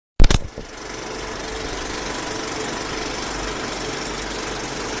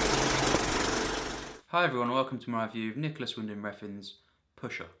Hi everyone, welcome to my review of Nicolas Refn's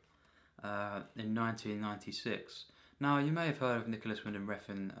Pusher in 1996. Now you may have heard of Nicolas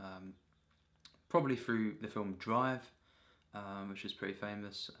Refn probably through the film Drive, which is pretty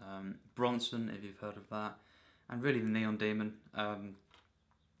famous, Bronson if you've heard of that, and really The Neon Demon. The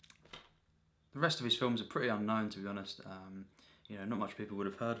rest of his films are pretty unknown, to be honest. Not much people would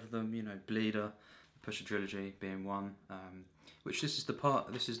have heard of them. Bleeder, the Pusher trilogy being one. Which this is the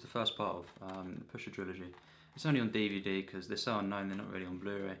first part of the Pusher trilogy. It's only on DVD because they're so unknown, they're not really on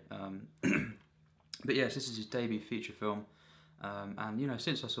Blu-ray. But yes, this is his debut feature film, and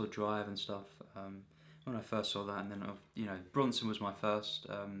since I saw Drive and stuff, when I first saw that, and then Bronson was my first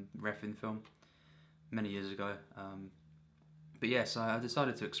Refn film many years ago. But yes, I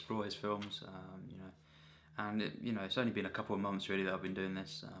decided to explore his films, and it's only been a couple of months really that I've been doing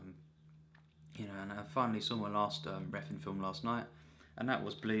this. And I finally saw my last Refn film last night, and that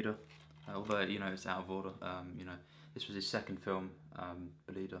was Bleeder. Although it's out of order. This was his second film,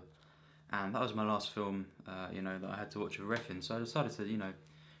 Bleeder, and that was my last film. That I had to watch of Refn. So I decided to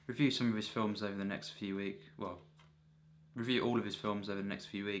review some of his films over the next few weeks. Well, review all of his films over the next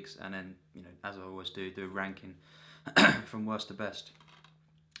few weeks, and then as I always do a ranking from worst to best.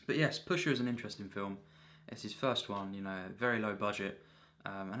 But yes, Pusher is an interesting film. It's his first one. Very low budget.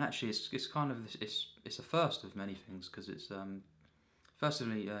 And actually, it's kind of it's a first of many things, because it's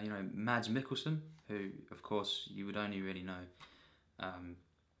firstly Mads Mikkelsen, who of course you would only really know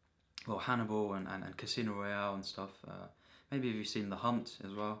well, Hannibal and Casino Royale and stuff. Maybe have you seen The Hunt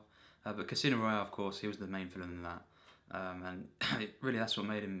as well? But Casino Royale, of course, he was the main villain in that, and really that's what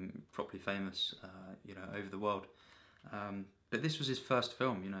made him properly famous, over the world. But this was his first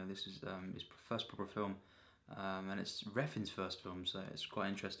film. This is his first proper film. And it's Refn's first film, so it's quite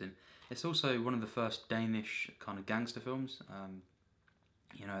interesting. It's also one of the first Danish kind of gangster films.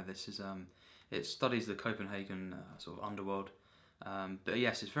 This is it studies the Copenhagen sort of underworld. But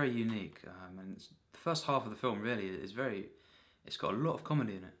yes, it's very unique. And the first half of the film really is it's got a lot of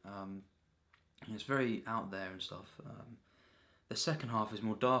comedy in it. And it's very out there and stuff. The second half is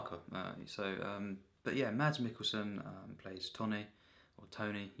more darker. But yeah, Mads Mikkelsen plays Tony. Or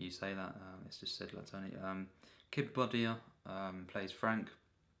Tony, you say that, it's just said like Tony. Bodnia plays Frank.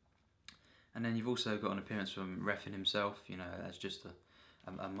 And then you've also got an appearance from Refn himself, as just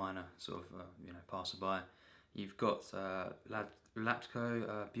a minor sort of, passerby. You've got Zlatko,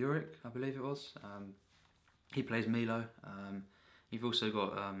 Buric, I believe it was. He plays Milo. You've also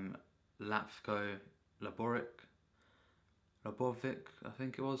got Slavko, Labovic, I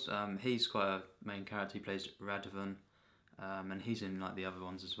think it was. He's quite a main character. He plays Refn. And he's in like the other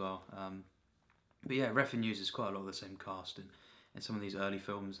ones as well. But yeah, Refn uses quite a lot of the same cast in some of these early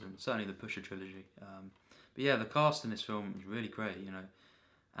films, and certainly the Pusher trilogy. But yeah, the cast in this film is really great,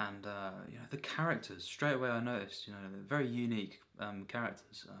 and the characters, straight away I noticed, they're very unique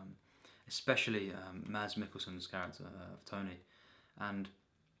characters, especially Mads Mikkelsen's character of Tony, and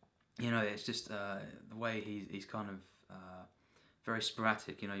it's just the way he's kind of very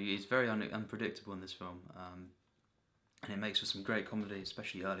sporadic. He's very unpredictable in this film. And it makes for some great comedy,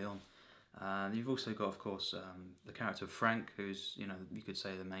 especially early on. You've also got, of course, the character of Frank, who's, you could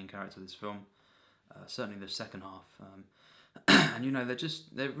say the main character of this film. Certainly the second half. And,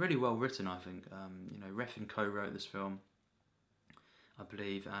 they're really well written, I think. Refn co-wrote this film, I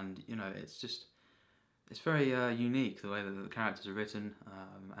believe. And, it's very unique, the way that the characters are written.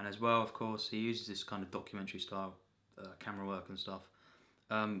 And as well, of course, he uses this kind of documentary style camera work and stuff,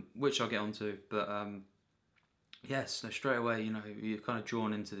 which I'll get onto. But yes, straight away, you're kind of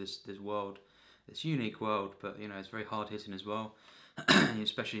drawn into this world, this unique world, but it's very hard hitting as well,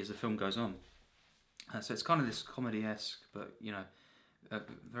 especially as the film goes on. So it's kind of this comedy-esque, but a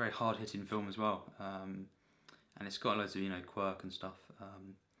very hard hitting film as well, and it's got loads of quirk and stuff.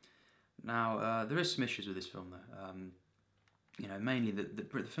 Now there is some issues with this film though. Mainly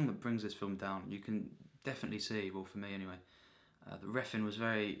the thing that brings this film down, you can definitely see, well for me anyway. The Refn was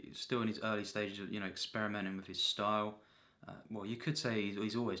still in his early stages of experimenting with his style. Well, you could say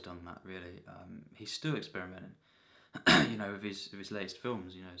he's always done that really. He's still experimenting, with his latest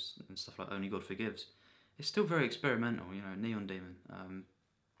films, and stuff like Only God Forgives. It's still very experimental, Neon Demon.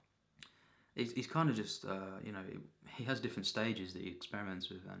 He's kind of just he has different stages that he experiments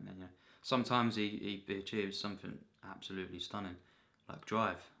with, and sometimes he achieves something absolutely stunning, like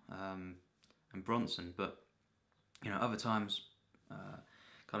Drive and Bronson, but other times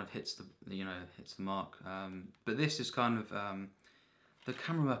kind of hits the mark. But this is kind of the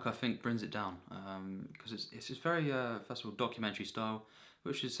camera work, I think, brings it down, because it's just very first of all documentary style,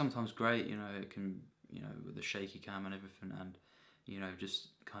 which is sometimes great. It can with the shaky cam and everything, and just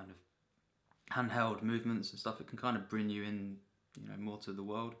kind of handheld movements and stuff. It can kind of bring you in, you know, more to the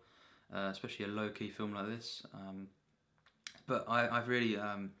world, especially a low-key film like this. But I've really,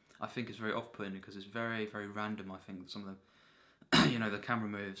 I think it's very off-putting because it's very, very random. I think some of the, you know, the camera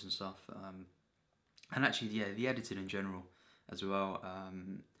moves and stuff, and actually, yeah, the editing in general as well.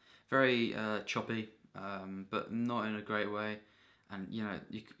 Very choppy, but not in a great way. And you know,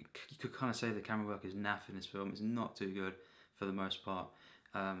 you could kind of say the camera work is naff in this film. It's not too good for the most part,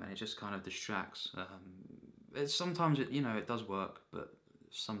 and it just kind of distracts. Sometimes you know, it does work, but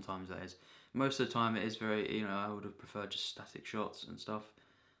sometimes that is. Most of the time, it is very, you know, I would have preferred just static shots and stuff.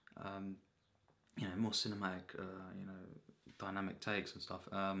 You know, more cinematic, you know, dynamic takes and stuff.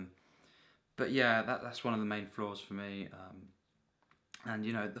 But yeah, that's one of the main flaws for me. And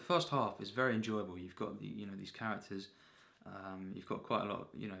you know, the first half is very enjoyable. You've got you know, these characters. You've got quite a lot,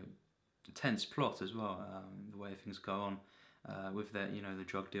 you know, tense plot as well. The way things go on with their, you know, the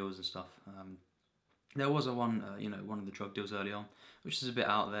drug deals and stuff. There was you know, one of the drug deals early on, which is a bit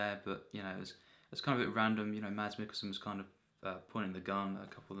out there, but you know, it's kind of a bit random. You know, Mads Mikkelsen was kind of pointing the gun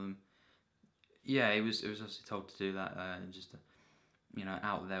at a couple of them. Yeah, it was obviously told to do that, just you know,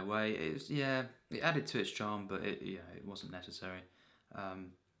 out of their way. It added to its charm, but it wasn't necessary.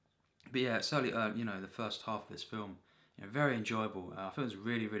 But yeah, certainly, you know, the first half of this film, you know, very enjoyable. I thought it was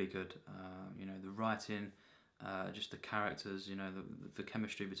really, really good. You know, the writing, just the characters, you know, the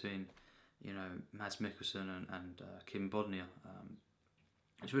chemistry between, you know, Mads Mikkelsen and Kim Bodnia.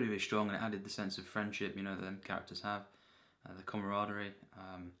 It's really, really strong, and it added the sense of friendship, you know, that them characters have, the camaraderie,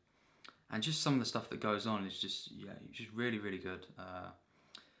 and just some of the stuff that goes on is just, yeah, just really, really good.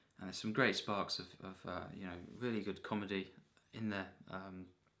 And there's some great sparks of you know, really good comedy in there.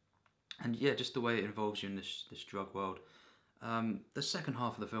 And yeah, just the way it involves you in this drug world. The second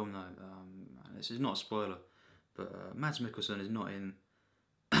half of the film, though, and this is not a spoiler, but Mads Mikkelsen is not in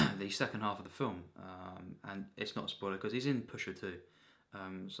the second half of the film, and it's not a spoiler because he's in Pusher 2.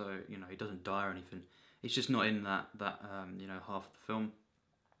 So you know, he doesn't die or anything. He's just not in that you know, half of the film.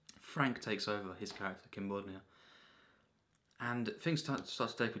 Frank takes over his character, Kim Bodnia, and things start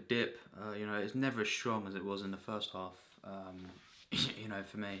to take a dip. You know, it's never as strong as it was in the first half. You know,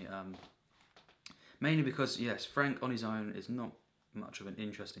 for me, mainly because yes, Frank on his own is not much of an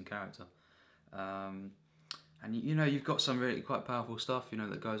interesting character, and you know, you've got some really quite powerful stuff, you know,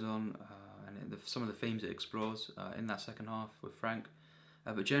 that goes on, and some of the themes it explores in that second half with Frank,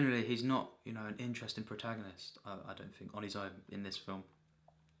 but generally he's not, you know, an interesting protagonist. I don't think on his own in this film.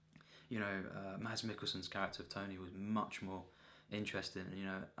 You know, Mads Mikkelsen's character of Tony was much more interesting, and you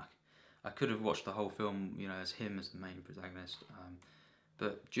know, I could have watched the whole film, you know, as him as the main protagonist,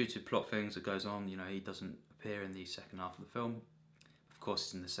 but due to plot things that goes on, you know, he doesn't appear in the second half of the film. Of course,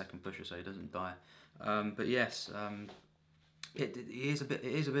 he's in the second Pusher, so he doesn't die. But yes, it is a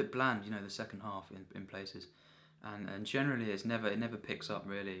bit bland, you know, the second half in places, and generally it never picks up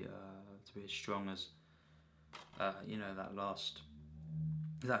really to be as strong as you know,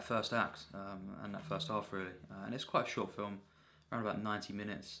 that first act and that first half really, and it's quite a short film, around about 90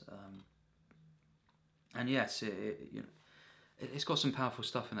 minutes. And yes, you know, it's got some powerful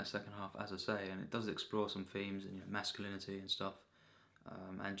stuff in that second half, as I say, and it does explore some themes and, you know, masculinity and stuff,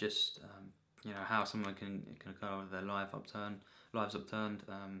 and just you know, how someone can go with their lives upturned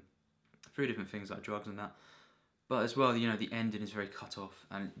through different things like drugs and that. But as well, you know, the ending is very cut off,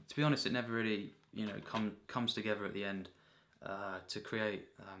 and to be honest, it never really, you know, comes together at the end to create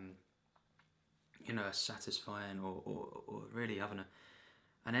you know, a satisfying or really having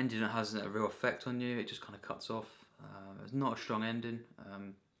an ending that has a real effect on you. It just kind of cuts off. It's not a strong ending.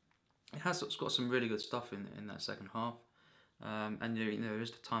 It's got some really good stuff in that second half, and you know, there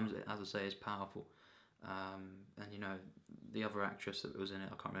is the times that, as I say, is powerful. And you know, the other actress that was in it,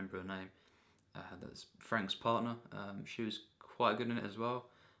 I can't remember her name. That's Frank's partner. She was quite good in it as well.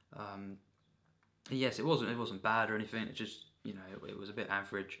 Yes, it wasn't bad or anything. It just, you know, it was a bit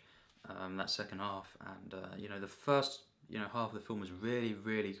average. That second half, and you know, the first, you know, half of the film was really,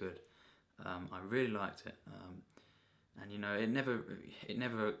 really good. I really liked it, and you know, it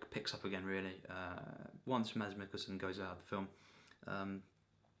never picks up again really once Mads Mikkelsen goes out of the film.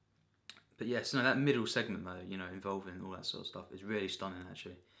 But yes, no, that middle segment though, you know, involving all that sort of stuff is really stunning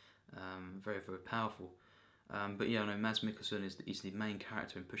actually, very, very powerful. But yeah, no, Mads Mikkelsen is the main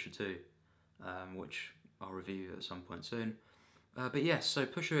character in Pusher 2, which I'll review at some point soon. But yes, so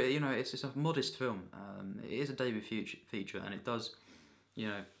Pusher, you know, it's a modest film. It is a debut feature, and it does, you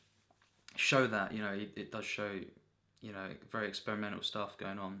know, show that, you know, it does show, you know, very experimental stuff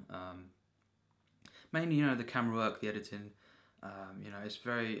going on. Mainly, you know, the camera work, the editing. You know, it's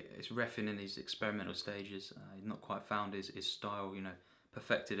Refn in these experimental stages. He's not quite found his style, you know,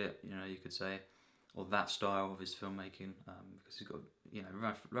 perfected it, you know, you could say, or that style of his filmmaking, because he's got, you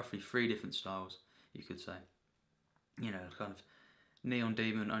know, roughly 3 different styles, you could say. You know, kind of Neon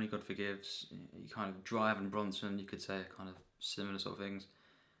Demon, Only God Forgives, you kind of Drive and Bronson, you could say, kind of similar sort of things.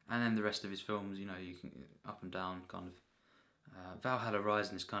 And then the rest of his films, you know, you can up and down, kind of. Valhalla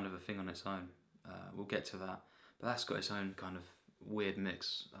Rising is kind of a thing on its own. We'll get to that, but that's got its own kind of weird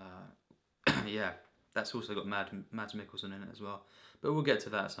mix. Yeah, that's also got Mads Mikkelsen in it as well, but we'll get to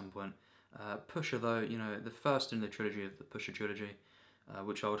that at some point. Pusher, though, you know, the first in the trilogy of the Pusher trilogy,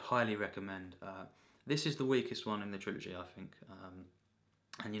 which I would highly recommend. This is the weakest one in the trilogy, I think.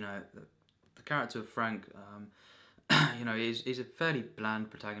 And you know, the character of Frank, you know, he's a fairly bland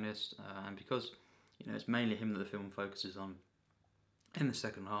protagonist, and because, you know, it's mainly him that the film focuses on in the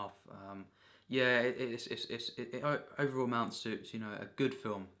second half. Yeah, it overall amounts to, you know, a good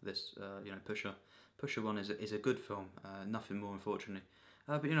film. This, you know, Pusher one is a good film. Nothing more, unfortunately.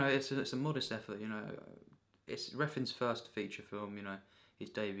 But you know, it's a modest effort. You know, it's Refn's first feature film. You know, his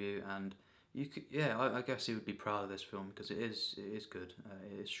debut, and you could, yeah, I guess he would be proud of this film because it is good.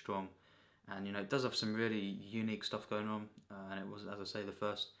 It is strong, and you know, it does have some really unique stuff going on. And it was, as I say, the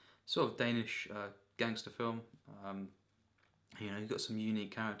first sort of Danish gangster film. You know, you've got some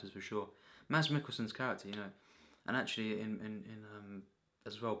unique characters for sure. Mads Mikkelsen's character, you know, and actually in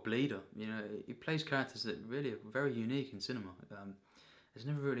as well, Bleeder, you know, he plays characters that really are very unique in cinema. There's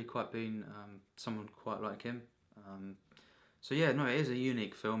never really quite been someone quite like him. So yeah, no, it is a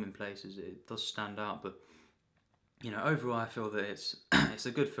unique film in places. It does stand out, but you know, overall, I feel that it's it's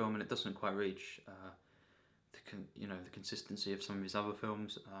a good film, and it doesn't quite reach you know, the consistency of some of his other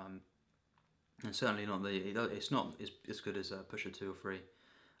films, and certainly not it's not as good as Pusher 2 or 3,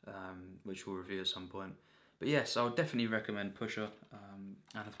 which we'll review at some point. But yes, I would definitely recommend Pusher,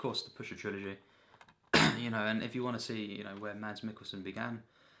 and of course the Pusher trilogy. You know, and if you want to see, you know, where Mads Mikkelsen began,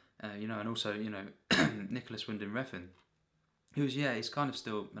 you know, and also, you know, Nicolas Refn, who's, yeah, he's kind of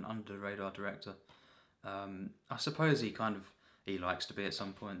still an under the radar director. I suppose he likes to be at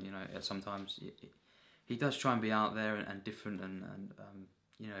some point, you know, sometimes he does try and be out there and different and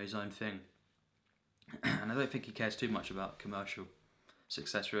you know, his own thing. And I don't think he cares too much about commercial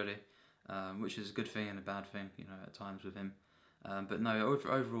success, really, which is a good thing and a bad thing, you know, at times with him. But no,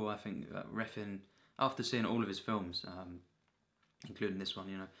 overall, I think Refn, after seeing all of his films, including this one,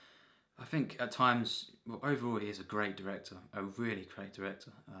 you know, I think at times, well, overall, he is a great director, a really great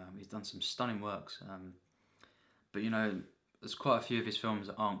director. He's done some stunning works, but you know, there's quite a few of his films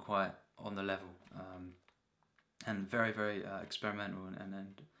that aren't quite on the level, and very, very experimental,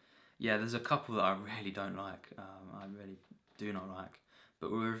 and yeah, there's a couple that I really don't like. I really do not like,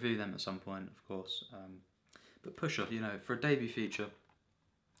 but we'll review them at some point, of course. But Pusher, you know, for a debut feature,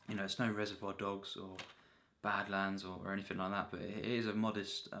 you know, it's no Reservoir Dogs or Badlands or anything like that, but it is a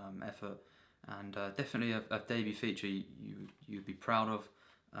modest effort, and definitely a debut feature you'd be proud of.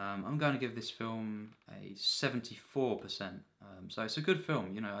 I'm going to give this film a 74%, so it's a good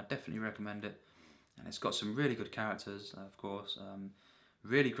film, you know, I definitely recommend it, and it's got some really good characters, of course,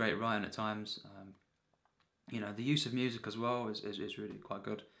 really great writing at times, you know, the use of music as well is really quite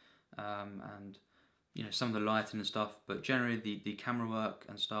good, and you know, some of the lighting and stuff, but generally the camera work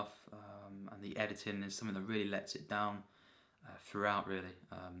and stuff, and the editing is something that really lets it down throughout, really.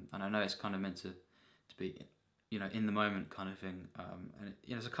 And I know it's kind of meant to be, you know, in the moment kind of thing. And it,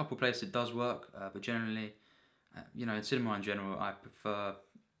 you know, there's a couple of places it does work, but generally, you know, in cinema in general,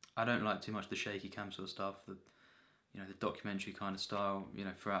 I don't like too much the shaky cam sort of stuff, you know, the documentary kind of style, you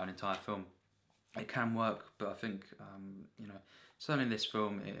know, throughout an entire film. It can work, but I think, you know, certainly in this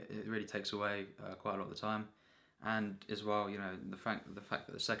film, it really takes away quite a lot of the time, and as well, you know, the fact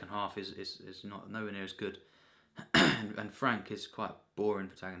that the second half is not nowhere near as good, and Frank is quite a boring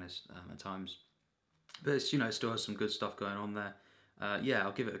protagonist at times, but it's, you know, it still has some good stuff going on there. Yeah,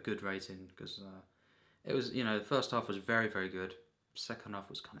 I'll give it a good rating because it was, you know, the first half was very, very good, second half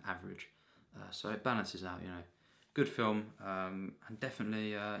was kind of average, so it balances out, you know. Good film, and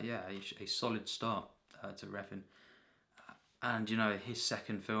definitely, yeah, a solid start to Refn. And you know, his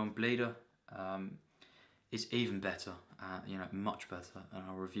second film, Bleeder, is even better, you know, much better, and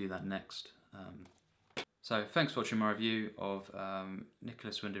I'll review that next. So thanks for watching my review of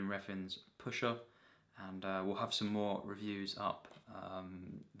Nicolas Refn's Pusher, and we'll have some more reviews up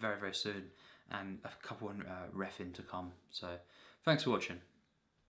very, very soon, and a couple on Refn to come. So thanks for watching.